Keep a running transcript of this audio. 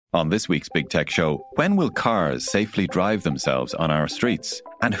On this week's Big Tech Show, when will cars safely drive themselves on our streets?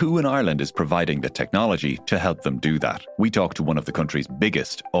 And who in Ireland is providing the technology to help them do that? We talk to one of the country's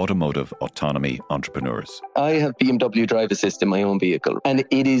biggest automotive autonomy entrepreneurs. I have BMW Drive Assist in my own vehicle, and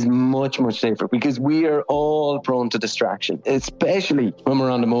it is much, much safer because we are all prone to distraction, especially when we're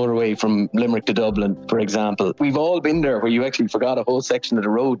on the motorway from Limerick to Dublin, for example. We've all been there where you actually forgot a whole section of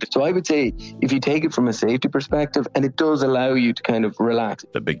the road. So I would say if you take it from a safety perspective, and it does allow you to kind of relax.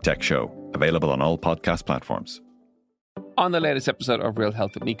 The Big Tech Show, available on all podcast platforms. On the latest episode of Real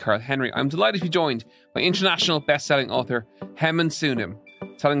Health with me, Carl Henry, I'm delighted to be joined by international best-selling author Heman Sunim,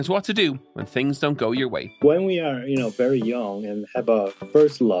 telling us what to do when things don't go your way. When we are, very young and have a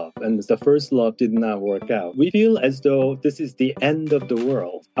first love, and the first love did not work out, we feel as though this is the end of the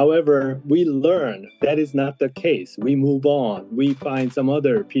world. However, we learn that is not the case. We move on. We find some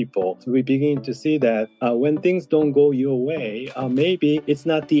other people. So we begin to see that when things don't go your way, maybe it's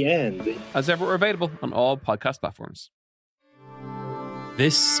not the end. As ever, we're available on all podcast platforms.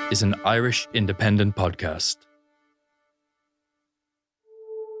 This is an Irish independent podcast.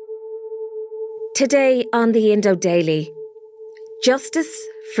 Today on the Indo Daily, justice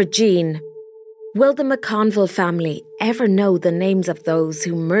for Jean. Will the McConville family ever know the names of those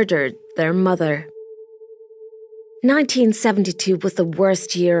who murdered their mother? 1972 was the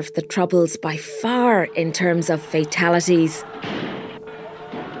worst year of the Troubles by far in terms of fatalities.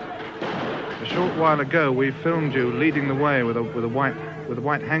 A short while ago, we filmed you leading the way with a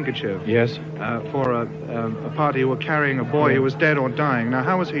white handkerchief. Yes. For a party who were carrying a boy who was dead or dying. Now,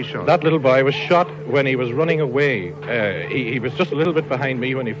 how was he shot? That little boy was shot when he was running away. He was just a little bit behind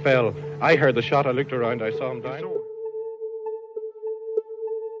me when he fell. I heard the shot. I looked around. I saw him dying.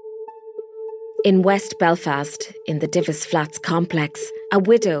 In West Belfast, in the Divis Flats complex, a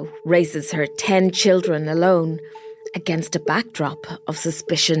widow raises her 10 children alone against a backdrop of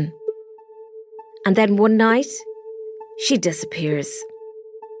suspicion. And then one night, she disappears.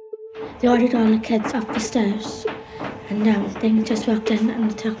 They ordered all the kids up the stairs, and they just walked in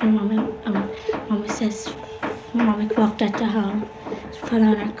and took my mummy. Mummy says, Mummy walked out the hall, she put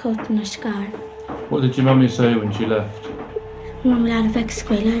on her coat and her scarf. What did your mummy say when she left? Mummy had a big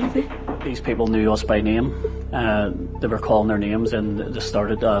squeal out of it. These people knew us by name. They were calling their names, and they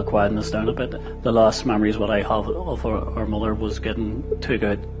started quieting us down a bit. The last memories what I have of our mother was getting took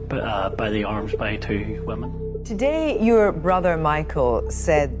out by the arms by two women. Today, your brother Michael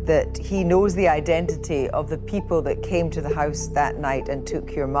said that he knows the identity of the people that came to the house that night and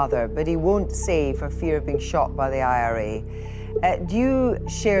took your mother, but he won't say for fear of being shot by the IRA. Do you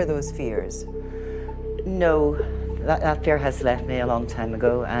share those fears? No, that fear has left me a long time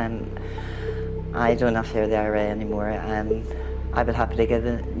ago, and I do not fear the IRA anymore. I would happily give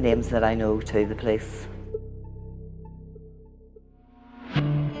the names that I know to the police.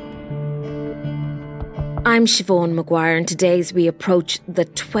 I'm Siobhan Maguire, and today as we approach the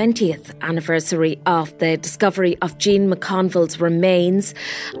 20th anniversary of the discovery of Jean McConville's remains,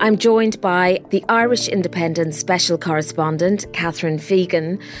 I'm joined by the Irish Independent Special Correspondent, Catherine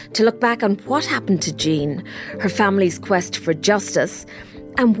Fegan, to look back on what happened to Jean, her family's quest for justice,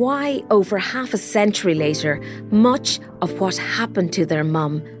 and why, over half a century later, much of what happened to their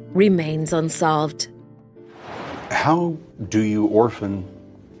mum remains unsolved. How do you orphan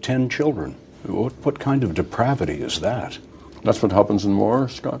 10 children? What kind of depravity is that? That's what happens in war,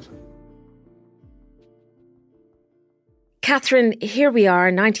 Scott. Catherine, here we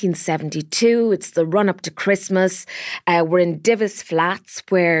are, 1972. It's the run-up to Christmas. We're in Divis Flats,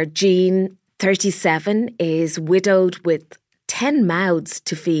 where Jean, 37, is widowed with 10 mouths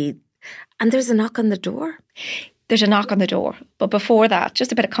to feed. And there's a knock on the door. There's a knock on the door. But before that,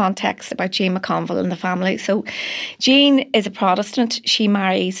 just a bit of context about Jean McConville and the family. So Jean is a Protestant. She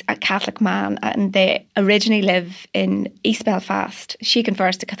marries a Catholic man, and they originally live in East Belfast. She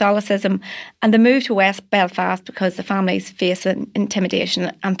converts to Catholicism, and they move to West Belfast because the family's facing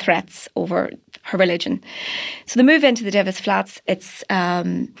intimidation and threats over her religion. So they move into the Divis Flats. It's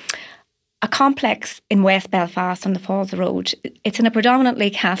a complex in West Belfast on the Falls Road. It's in a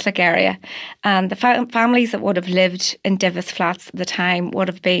predominantly Catholic area, and the families that would have lived in Divis Flats at the time would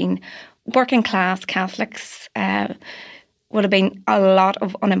have been working class Catholics. Would have been a lot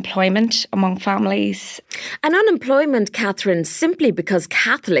of unemployment among families. And unemployment, Catherine, simply because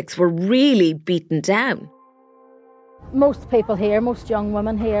Catholics were really beaten down. Most people here, most young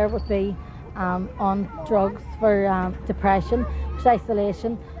women here would be on drugs for depression, for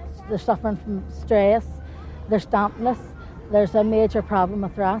isolation. They're suffering from stress, there's dampness, there's a major problem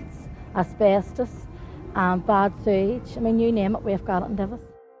with rats, asbestos, bad sewage. I mean, you name it, we've got it in Divis.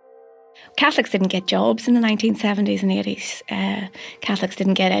 Catholics didn't get jobs in the 1970s and 80s. Catholics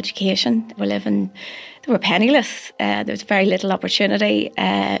didn't get education. They were penniless. There was very little opportunity.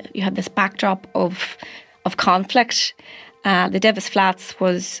 You had this backdrop of conflict. The Devis Flats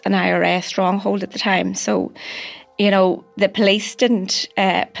was an IRA stronghold at the time. So, the police didn't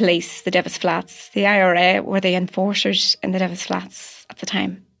police the Devis Flats. The IRA were the enforcers in the Devis Flats at the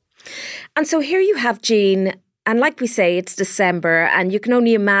time. And so here you have Jean, and like we say, it's December, and you can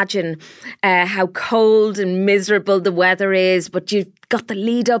only imagine how cold and miserable the weather is, but you've got the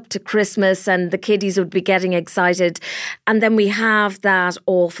lead up to Christmas and the kiddies would be getting excited. And then we have that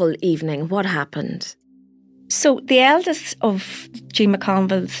awful evening. What happened? So the eldest of Jean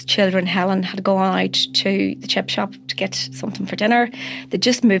McConville's children, Helen, had gone out to the chip shop to get something for dinner. They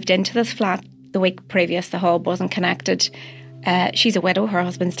just moved into this flat the week previous. The hall wasn't connected. She's a widow, her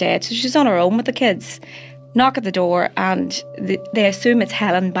husband's dead, so she's on her own with the kids. Knock at the door and they assume it's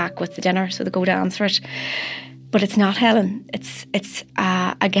Helen back with the dinner, so they go to answer it. But it's not Helen. It's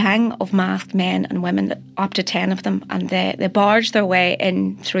a gang of masked men and women, up to 10 of them, and they barge their way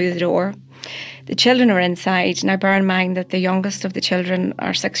in through the door. The children are inside. Now bear in mind that the youngest of the children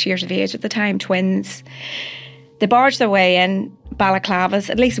are 6 years of age at the time, twins. They barge their way in, balaclavas.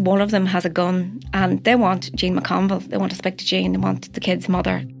 At least one of them has a gun, and they want Jean McConville. They want to speak to Jean. They want the kid's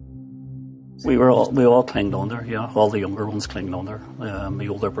mother. We all clinged on there, yeah. All the younger ones clinged on there. My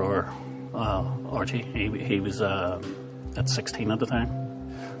older brother, Archie, he was at 16 at the time.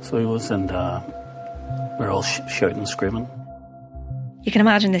 So he was, and we were all shouting and screaming. You can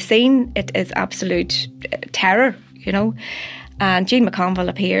imagine the scene. It is absolute terror, And Jean McConville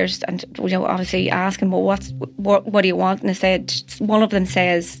appears and, obviously asking, well, what do you want? And they said, one of them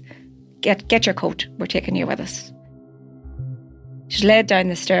says, get your coat, we're taking you with us. She's led down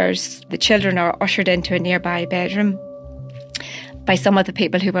the stairs. The children are ushered into a nearby bedroom by some of the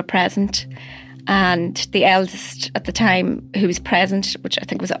people who were present. And the eldest at the time who was present, which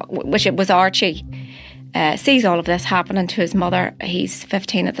was Archie, sees all of this happening to his mother. He's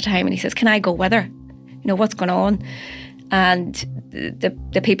 15 at the time, and he says, can I go with her? What's going on? And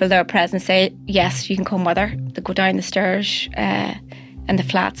the people that are present say, yes, you can come with her. They go down the stairs in the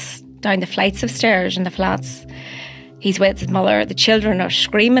flats, down the flights of stairs in the flats. He's with his mother. The children are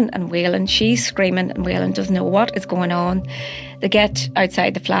screaming and wailing. She's screaming and wailing, doesn't know what is going on. They get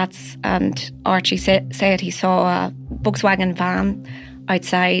outside the flats, and Archie said he saw a Volkswagen van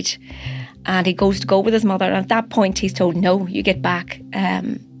outside, and he goes to go with his mother. And at that point, he's told, no, you get back.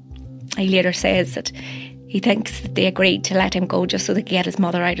 He later says that he thinks that they agreed to let him go just so they could get his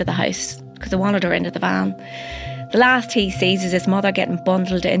mother out of the house, because they wanted her into the van. The last he sees is his mother getting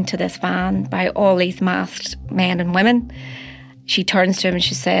bundled into this van by all these masked men and women. She turns to him and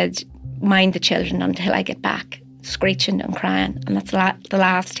she said, mind the children until I get back, screeching and crying. And that's the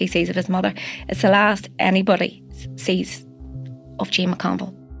last he sees of his mother. It's the last anybody sees of Jean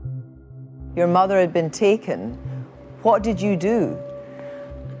McConville. Your mother had been taken. What did you do?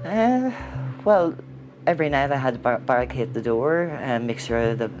 Well, every night I had to barricade the door and make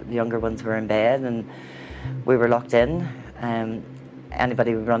sure the younger ones were in bed, and we were locked in.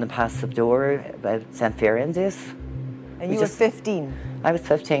 Anybody running past the door, I sent fear into us. And you were 15? I was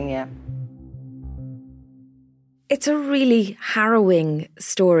 15, yeah. It's a really harrowing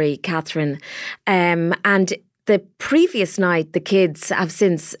story, Catherine. And the previous night, the kids have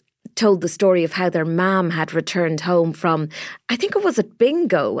since told the story of how their mum had returned home from, I think it was at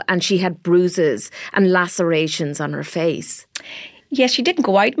bingo, and she had bruises and lacerations on her face. Yes, she didn't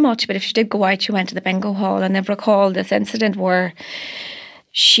go out much, but if she did go out, she went to the bingo hall. And they've recalled this incident where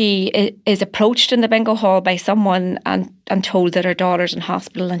she is approached in the bingo hall by someone and told that her daughter's in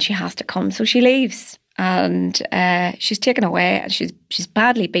hospital and she has to come. So she leaves, and she's taken away, and she's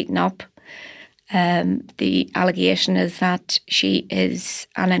badly beaten up. The allegation is that she is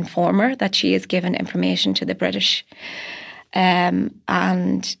an informer, that she has given information to the British.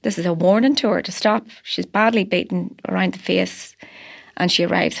 And this is a warning to her to stop. She's badly beaten around the face, and she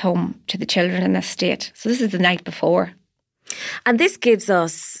arrives home to the children in this state. So this is the night before. And this gives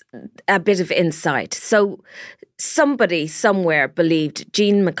us a bit of insight. So somebody somewhere believed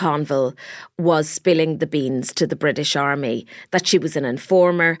Jean McConville was spilling the beans to the British Army, that she was an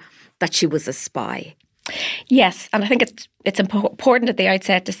informer, that she was a spy. Yes, and I think it's important at the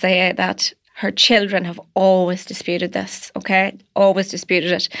outset to say that her children have always disputed this, okay? Always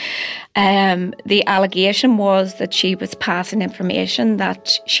disputed it. The allegation was that she was passing information,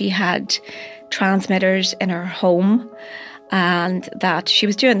 that she had transmitters in her home, and that she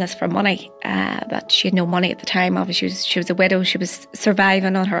was doing this for money, that she had no money at the time. Obviously, she was a widow. She was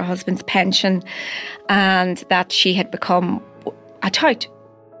surviving on her husband's pension, and that she had become a tout.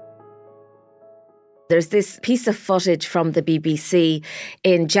 There's this piece of footage from the BBC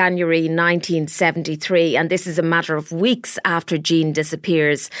in January 1973, and this is a matter of weeks after Jean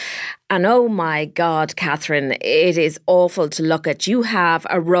disappears. And oh my God, Catherine, it is awful to look at. You have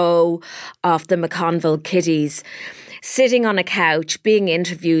a row of the McConville kiddies sitting on a couch being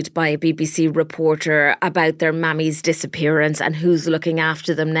interviewed by a BBC reporter about their mammy's disappearance and who's looking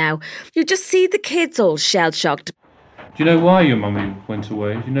after them now. You just see the kids all shell-shocked. Do you know why your mummy went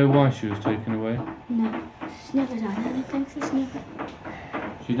away? Do you know why she was taken away? No, she's never done anything.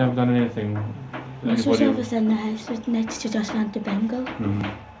 She'd never done anything. No, she was always in the house next to just went to bingo.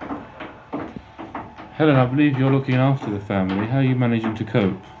 Helen, I believe you're looking after the family. How are you managing to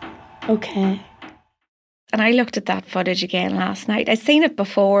cope? Okay. And I looked at that footage again last night. I'd seen it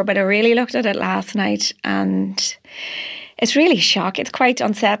before, but I really looked at it last night, and it's really shocking. It's quite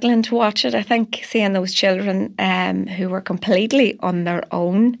unsettling to watch it. I think seeing those children who were completely on their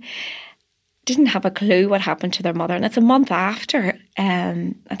own, didn't have a clue what happened to their mother. And it's a month after.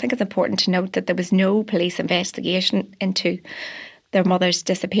 I think it's important to note that there was no police investigation into their mother's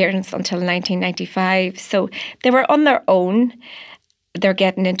disappearance until 1995. So they were on their own. They're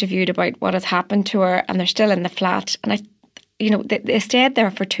getting interviewed about what has happened to her, and they're still in the flat. And they stayed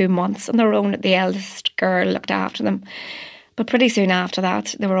there for 2 months on their own. The eldest girl looked after them. But pretty soon after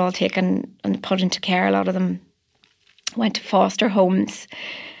that, they were all taken and put into care. A lot of them went to foster homes.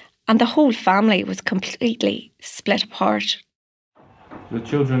 And the whole family was completely split apart. The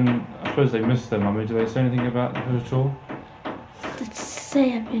children, I suppose they missed their mummy. Do they say anything about her at all? It's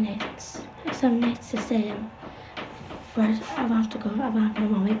same nights. Some nights the same. But I want my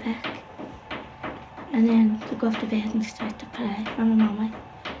mummy back. And then to go off to bed and start to pray for my mummy.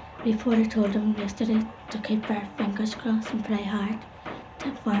 Before I told them yesterday to keep our fingers crossed and pray hard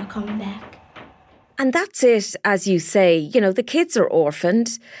for her coming back. And that's it, as you say. The kids are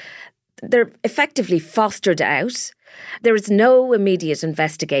orphaned. They're effectively fostered out. There is no immediate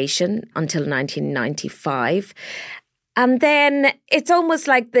investigation until 1995. And then it's almost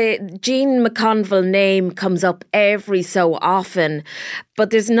like the Jean McConville name comes up every so often, but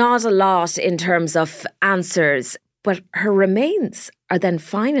there's not a lot in terms of answers. But her remains are then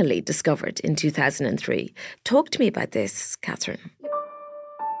finally discovered in 2003. Talk to me about this, Catherine.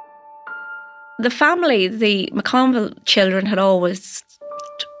 The family, the McConville children, had always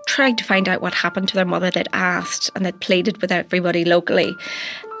tried to find out what happened to their mother. They'd asked and they'd pleaded with everybody locally.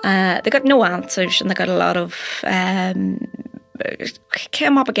 They got no answers, and they got a lot of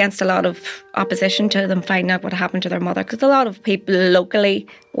came up against a lot of opposition to them finding out what happened to their mother, because a lot of people locally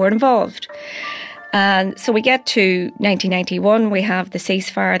were involved. And so we get to 1991, we have the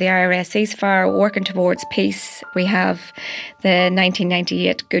ceasefire, the IRS ceasefire, working towards peace. We have the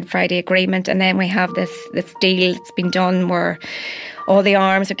 1998 Good Friday Agreement, and then we have this deal that's been done where all the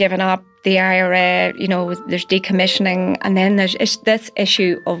arms are given up, the IRA, there's decommissioning, and then there's this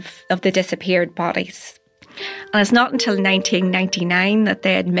issue of the disappeared bodies. And it's not until 1999 that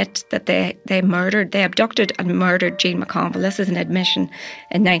they admit that they abducted and murdered Jean McConville. This is an admission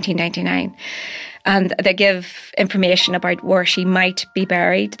in 1999. And they give information about where she might be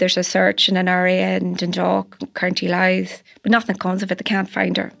buried. There's a search in an area in Dundalk, County Louth, but nothing comes of it. They can't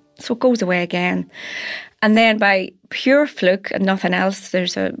find her. So it goes away again. And then by pure fluke and nothing else,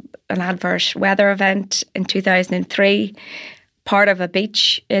 there's an adverse weather event in 2003. Part of a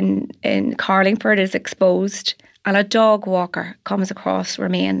beach in Carlingford is exposed, and a dog walker comes across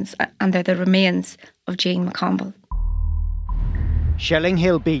remains, and they're the remains of Jean McConville. Shelling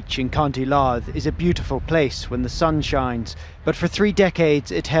Hill Beach in County Louth is a beautiful place when the sun shines, but for 3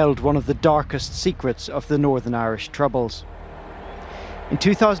 decades it held one of the darkest secrets of the Northern Irish Troubles. In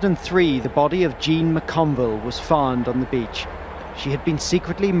 2003, the body of Jean McConville was found on the beach. She had been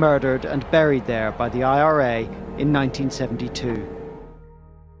secretly murdered and buried there by the IRA in 1972.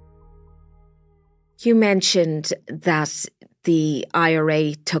 You mentioned that the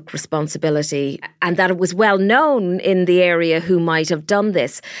IRA took responsibility and that it was well known in the area who might have done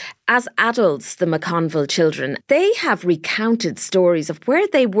this. As adults, the McConville children, they have recounted stories of where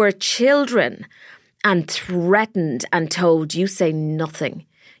they were children and threatened and told, you say nothing,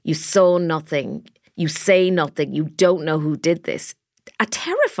 you saw nothing, you say nothing, you don't know who did this. A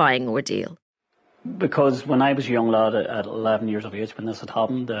terrifying ordeal. Because when I was a young lad at 11 years of age when this had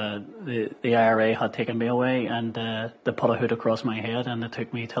happened, the IRA had taken me away, and they put a hood across my head and they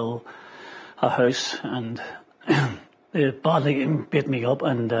took me to a house, and they badly beat me up,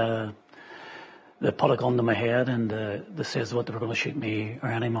 and they put a gun to my head, and they said what they were going to shoot me or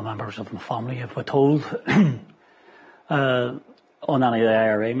any of my members of my family if we told. on any of the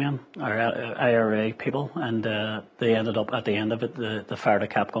IRA men or IRA people, and they ended up at the end of it, the fired a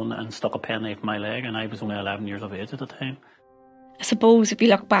cap gun and stuck a penknife in my leg, and I was only 11 years of age at the time. I suppose if you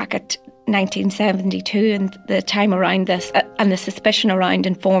look back at 1972 and the time around this and the suspicion around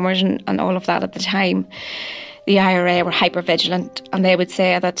informers and all of that at the time, the IRA were hyper vigilant, and they would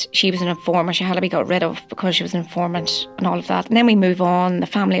say that she was an informer, she had to be got rid of because she was an informant and all of that. And then we move on, the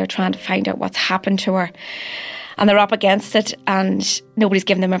family are trying to find out what's happened to her, and they're up against it, and nobody's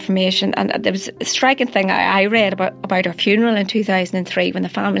giving them information. And there was a striking thing I read about her funeral in 2003, when the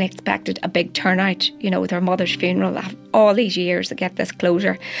family expected a big turnout, with her mother's funeral, all these years to get this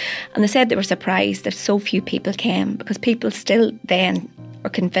closure. And they said they were surprised that so few people came, because people still then were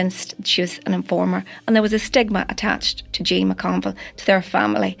convinced she was an informer, and there was a stigma attached to Jean McConville, to their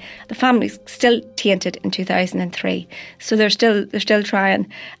family. The family's still tainted in 2003, so they're still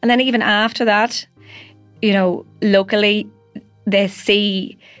trying. And then even after that, locally, they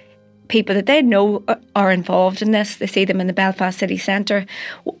see people that they know are involved in this. They see them in the Belfast city centre.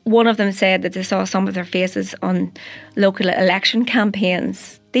 One of them said that they saw some of their faces on local election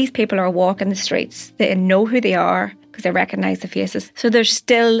campaigns. These people are walking the streets. They know who they are because they recognise the faces. So there's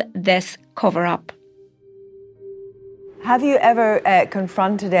still this cover-up. Have you ever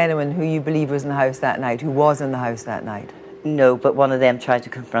confronted anyone who you believe was in the house that night, who was in the house that night? No, but one of them tried to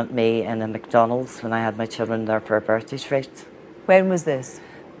confront me in a McDonald's when I had my children there for a birthday treat. When was this?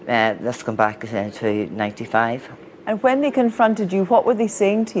 This come back to 95. And when they confronted you, what were they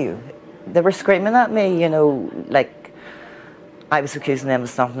saying to you? They were screaming at me, like I was accusing them of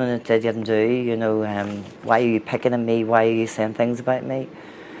something that they didn't do, why are you picking on me, why are you saying things about me?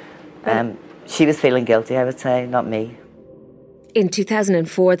 She was feeling guilty, I would say, not me. In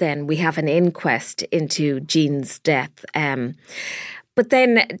 2004 then, we have an inquest into Jean's death. But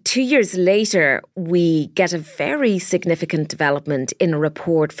then 2 years later, we get a very significant development in a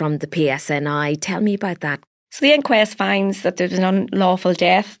report from the PSNI. Tell me about that. So the inquest finds that there's an unlawful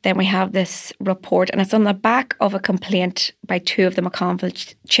death. Then we have this report, and it's on the back of a complaint by two of the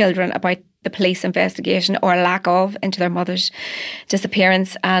McConville children about the police investigation, or lack of, into their mother's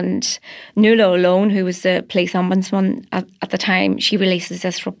disappearance. And Nuala Alone, who was the police ombudsman at the time, she releases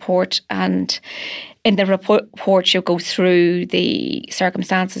this report, and in the report she'll go through the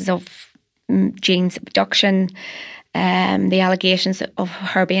circumstances of Jean's abduction, the allegations of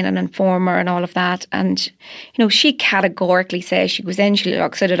her being an informer and all of that. And, she categorically says, she goes in, she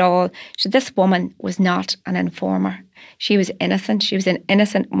looks at it all. She said, this woman was not an informer. She was innocent. She was an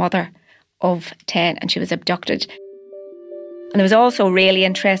innocent mother of 10, and she was abducted. And there was also a really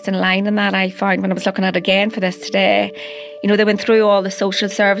interesting line in that I found when I was looking at it again for this today. They went through all the social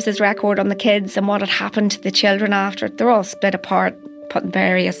services record on the kids and what had happened to the children after. They're all split apart, put in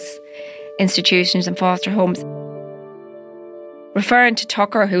various institutions and foster homes. Referring to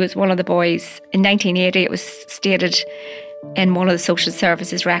Tucker, who was one of the boys, in 1980 it was stated in one of the social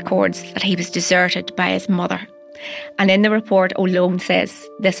services records that he was deserted by his mother. And in the report, O'Lone says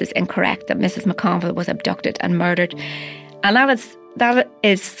this is incorrect, that Mrs. McConville was abducted and murdered. And that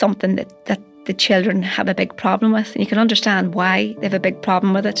is something that the children have a big problem with. And you can understand why they have a big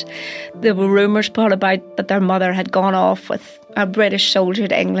problem with it. There were rumours put about that their mother had gone off with a British soldier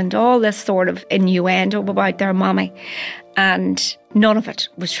to England, all this sort of innuendo about their mummy. And none of it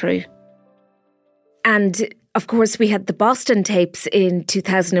was true. And of course, we had the Boston tapes in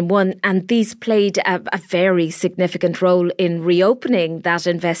 2001, and these played a very significant role in reopening that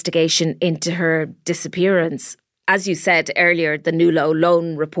investigation into her disappearance. As you said earlier, the Nuala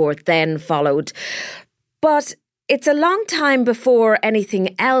Alone report then followed. But it's a long time before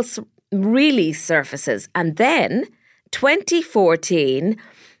anything else really surfaces. And then 2014,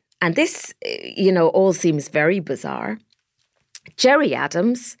 and this, all seems very bizarre, Gerry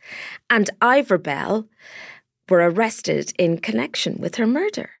Adams and Ivor Bell were arrested in connection with her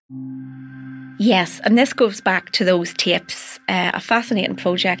murder. Yes, and this goes back to those tapes. A fascinating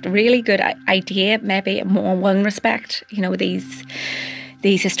project, a really good idea, maybe in one respect.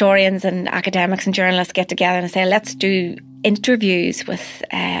 These historians and academics and journalists get together and say, let's do interviews with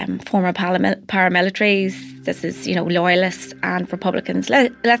former paramilitaries. This is, loyalists and Republicans.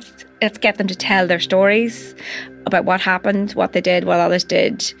 Let's get them to tell their stories about what happened, what they did, what others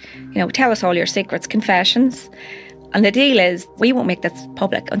did. Tell us all your secrets, confessions. And the deal is, we won't make this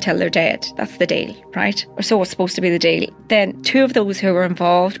public until they're dead. That's the deal, right? Or so it's supposed to be the deal. Then two of those who were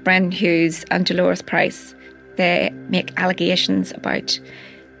involved, Brendan Hughes and Dolores Price, they make allegations about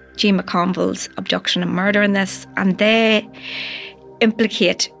Jean McConville's abduction and murder in this, and they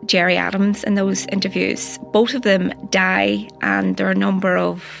implicate Gerry Adams in those interviews. Both of them die, and there are a number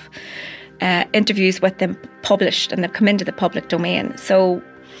of interviews with them published and they've come into the public domain. So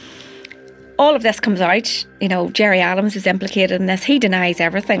all of this comes out. You know, Gerry Adams is implicated in this. He denies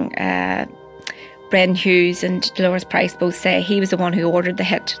everything. Brendan Hughes and Dolores Price both say he was the one who ordered the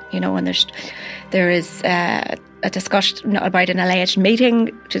hit, you know, and there is a discussion about an alleged meeting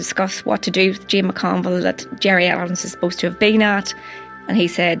to discuss what to do with Jane McConville that Gerry Adams is supposed to have been at. And he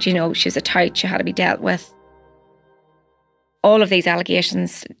said, you know, she was a tout, she had to be dealt with. All of these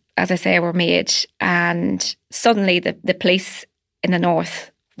allegations, as I say, were made, and suddenly the police in the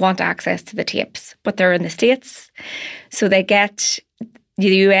north want access to the tapes, but they're in the States. So they get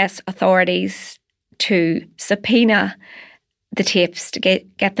the US authorities to subpoena the tapes to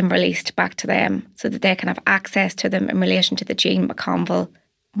get them released back to them so that they can have access to them in relation to the Jane McConville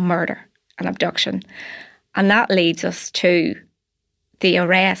murder and abduction. And that leads us to the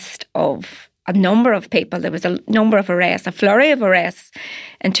arrest of a number of people. There was a number of arrests, a flurry of arrests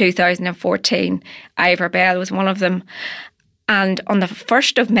in 2014. Ivor Bell was one of them. And on the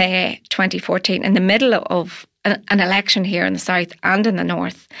 1st of May 2014, in the middle of an election here in the south and in the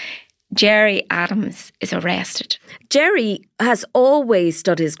north, Gerry Adams is arrested. Gerry has always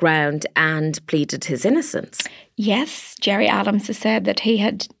stood his ground and pleaded his innocence. Yes, Gerry Adams has said that he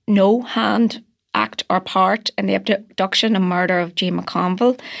had no hand, act or part in the abduction and murder of Jane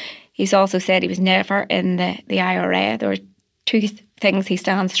McConville. He's also said he was never in the IRA. There are two things he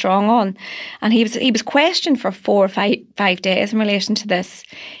stands strong on. And he was questioned for 4 or 5 days in relation to this.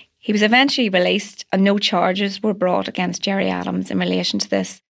 He was eventually released and no charges were brought against Gerry Adams in relation to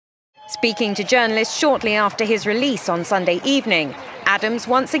this. Speaking to journalists shortly after his release on Sunday evening, Adams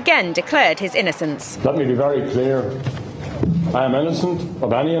once again declared his innocence. Let me be very clear. I am innocent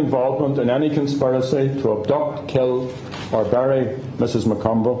of any involvement in any conspiracy to abduct, kill or bury Mrs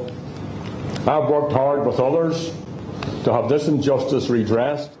McConville. I have worked hard with others to have this injustice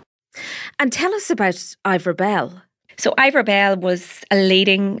redressed. And tell us about Ivor Bell. So Ivor Bell was a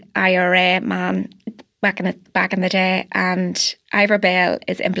leading IRA man back in the day, and Ivor Bell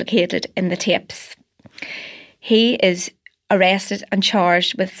is implicated in the tapes. He is arrested and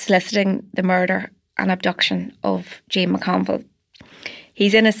charged with soliciting the murder and abduction of Jane McConville.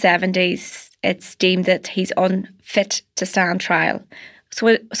 He's in his 70s. It's deemed that he's unfit to stand trial.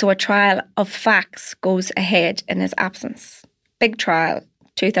 So a trial of facts goes ahead in his absence. Big trial,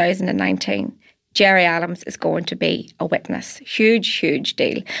 2019. Gerry Adams is going to be a witness. Huge, huge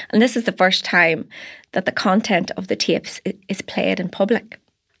deal. And this is the first time that the content of the tapes is played in public.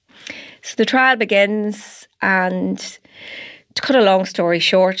 So the trial begins, and to cut a long story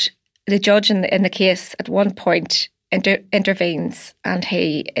short, the judge in the case at one point intervenes, and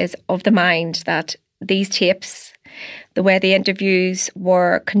he is of the mind that these tapes, the way the interviews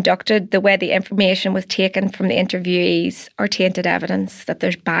were conducted, the way the information was taken from the interviewees are tainted evidence, that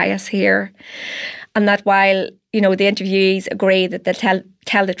there's bias here. And that while, you know, the interviewees agree that they'll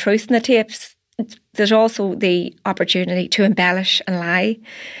tell the truth in the tapes, there's also the opportunity to embellish and lie,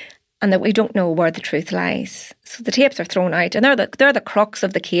 and that we don't know where the truth lies. So the tapes are thrown out, and they're the crux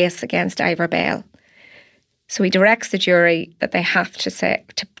of the case against Ivor Bell. So he directs the jury that they have to say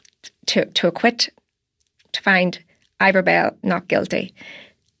to acquit, to find Ivor Bell not guilty.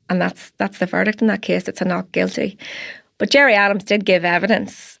 And that's the verdict in that case. It's a not guilty. But Gerry Adams did give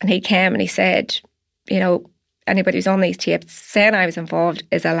evidence, and he came and he said, you know, anybody who's on these tapes saying I was involved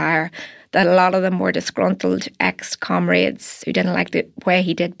is a liar, that a lot of them were disgruntled ex-comrades who didn't like the way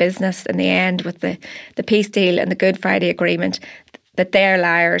he did business in the end with the peace deal and the Good Friday Agreement, that they're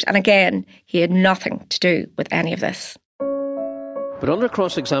liars. And again, he had nothing to do with any of this. But under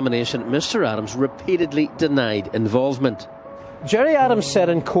cross-examination, Mr Adams repeatedly denied involvement. Gerry Adams said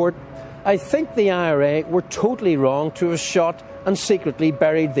in court, I think the IRA were totally wrong to have shot and secretly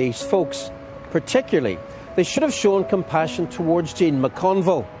buried these folks. Particularly, they should have shown compassion towards Jane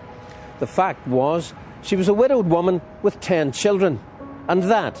McConville. The fact was, she was a widowed woman with 10 children, and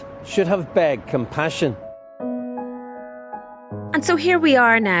that should have begged compassion. And so here we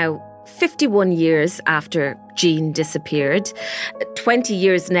are now, 51 years after Jean disappeared, 20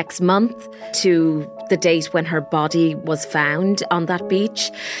 years next month to the date when her body was found on that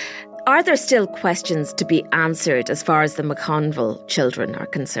beach. Are there still questions to be answered as far as the McConville children are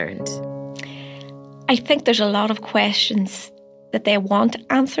concerned? I think there's a lot of questions that they want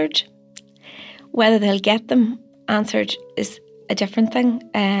answered. Whether they'll get them answered is a different thing.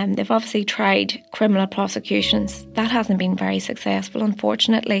 They've obviously tried criminal prosecutions. That hasn't been very successful,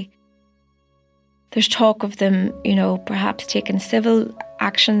 unfortunately. There's talk of them, you know, perhaps taking civil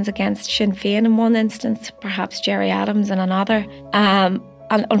actions against Sinn Féin in one instance, perhaps Gerry Adams in another. And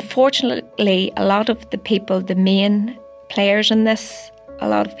unfortunately, a lot of the people, the main players in this, a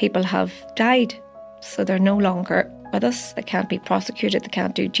lot of people have died. so they're no longer with us. They can't be prosecuted, they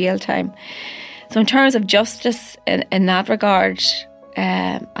can't do jail time. So in terms of justice in that regard,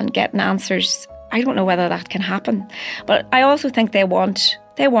 and getting answers, I don't know whether that can happen. But I also think they want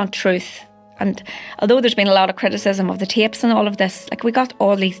truth. And although there's been a lot of criticism of the tapes and all of this, like, we got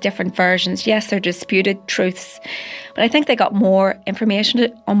all these different versions. Yes, they're disputed truths, but I think they got more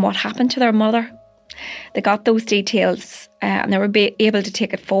information on what happened to their mother. They got those details, and they were able to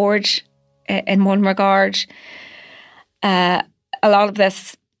take it forward in one regard. A lot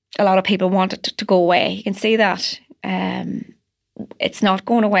of people want it to go away. You can see that. It's not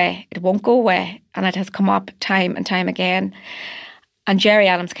going away. It won't go away. And it has come up time and time again. And Gerry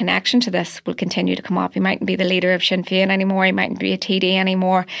Adams' connection to this will continue to come up. He mightn't be the leader of Sinn Féin anymore. He mightn't be a TD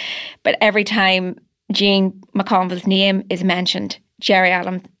anymore. But every time Jean McConville's name is mentioned, Gerry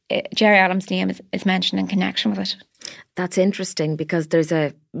Adams' name is mentioned in connection with it. That's interesting, because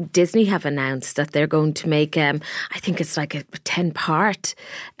Disney have announced that they're going to make, I think it's like a 10-part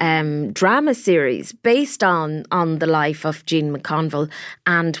drama series based on the life of Jean McConville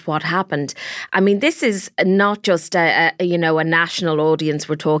and what happened. I mean, this is not just a national audience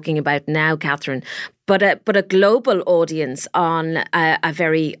we're talking about now, Catherine, but a global audience on a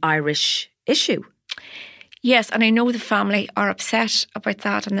very Irish issue. Yes, and I know the family are upset about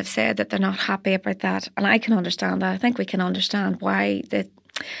that, and they've said that they're not happy about that, and I can understand that. I think we can understand why the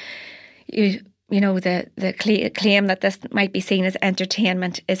claim that this might be seen as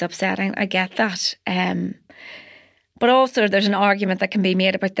entertainment is upsetting. I get that, but also there's an argument that can be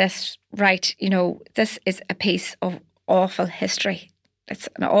made about this. Right, this is a piece of awful history. It's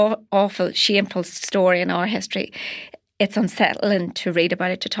an awful, shameful story in our history. It's unsettling to read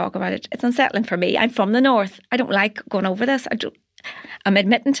about it, to talk about it. It's unsettling for me. I'm from the north. I don't like going over this. I'm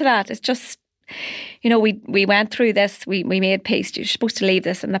admitting to that. It's just, we went through this. We made peace. You're supposed to leave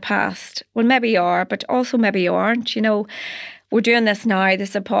this in the past. Well, maybe you are, but also maybe you aren't. We're doing this now. This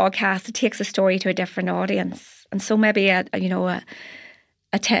is a podcast. It takes a story to a different audience. And so maybe a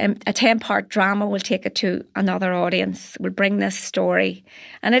 10-part drama will take it to another audience. We'll bring this story.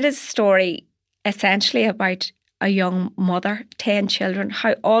 And it is a story essentially about a young mother, 10 children,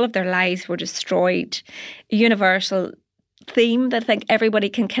 how all of their lives were destroyed. A universal theme that I think everybody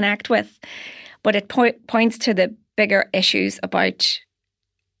can connect with. But it points to the bigger issues about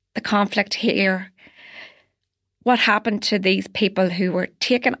the conflict here. What happened to these people who were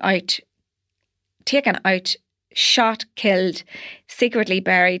taken out, shot, killed, secretly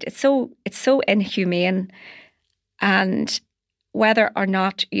buried? It's so inhumane. And whether or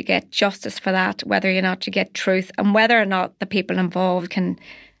not you get justice for that, whether or not you get truth, and whether or not the people involved can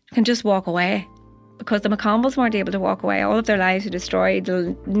just walk away. Because the McConvilles weren't able to walk away. All of their lives were destroyed.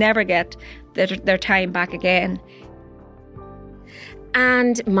 They'll never get their time back again.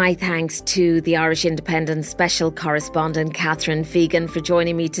 And my thanks to the Irish Independent special correspondent Catherine Fegan for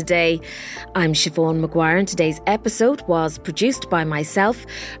joining me today. I'm Siobhan Maguire, and today's episode was produced by myself,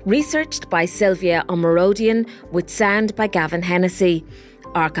 researched by Sylvia Omarodian, with sound by Gavin Hennessy.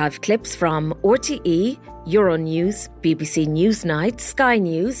 Archive clips from RTE, Euronews, BBC Newsnight, Sky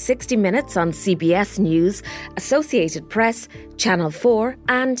News, 60 Minutes on CBS News, Associated Press, Channel 4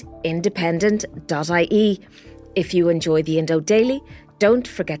 and independent.ie. If you enjoy the Indo Daily, don't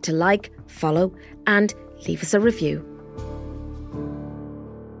forget to like, follow and leave us a review.